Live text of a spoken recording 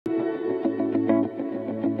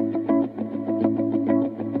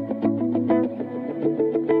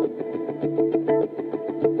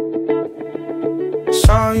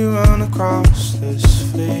cross this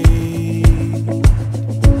fade.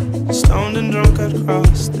 Stoned and drunk, I'd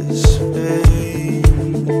cross this fade.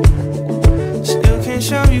 Still can't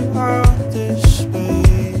show you how this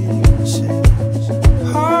space is.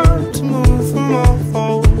 Hard to move from off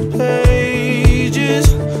old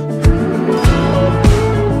pages.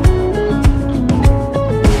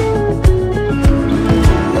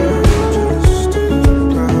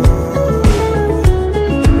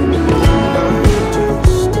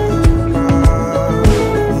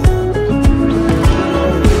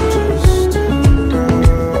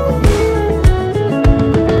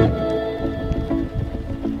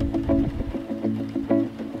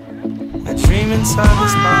 Inside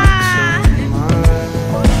this box of mine,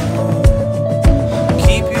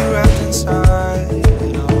 keep you wrapped inside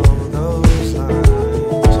all those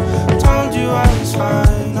lines. Told you I was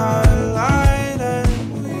fine, I lied, and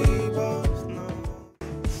we both know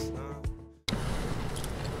it's not.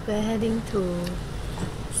 We're heading to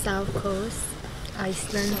South Coast,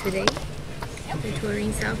 Iceland today. We're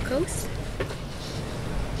touring South Coast.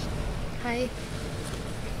 Hi.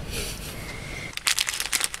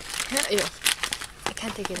 Ew. I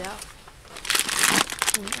can't take it out.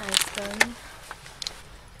 In Iceland,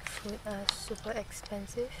 food are super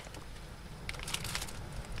expensive,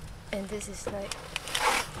 and this is like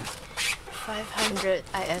 500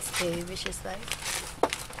 ISK, which is like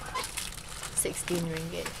 16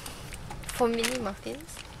 ringgit for mini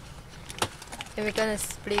muffins, and we're gonna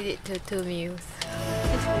split it to 2 meals.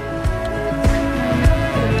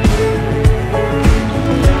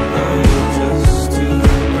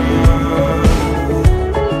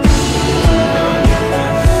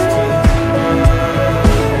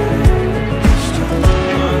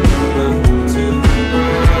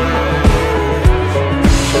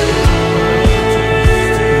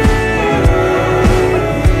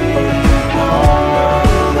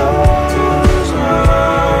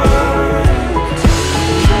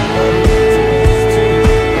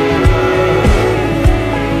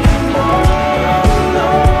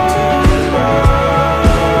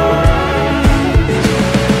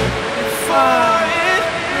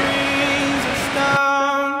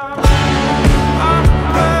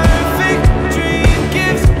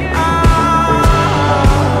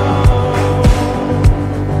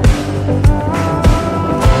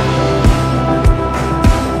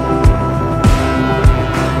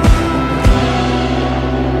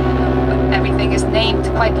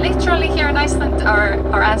 Quite literally here in Iceland,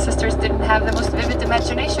 our ancestors didn't have the most vivid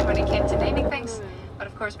imagination when it came to naming things, but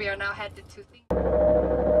of course we are now headed to things.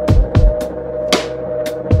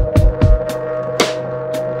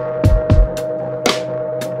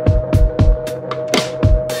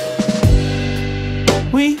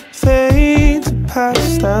 We fade to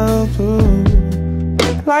pastel blue,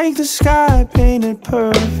 like the sky painted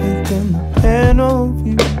perfect in the panel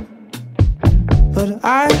view. But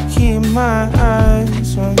I keep my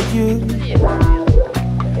eyes on you.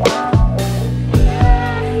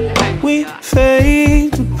 We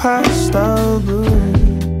fade to pastel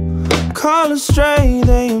blue, colors stray,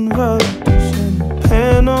 they envelop us in the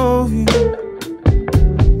panel view.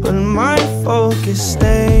 But my focus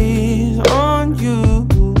stays on you.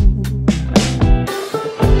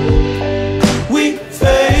 We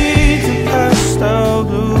fade to pastel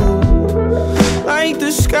blue, like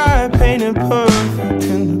the sky painted perfect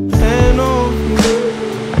in the panel view.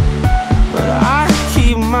 But I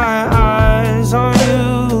keep my eyes on you.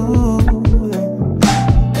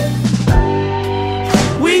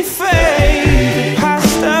 We fade to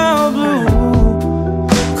pastel blue,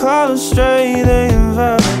 colors stray, they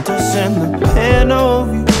envelop us in the panel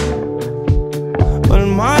view.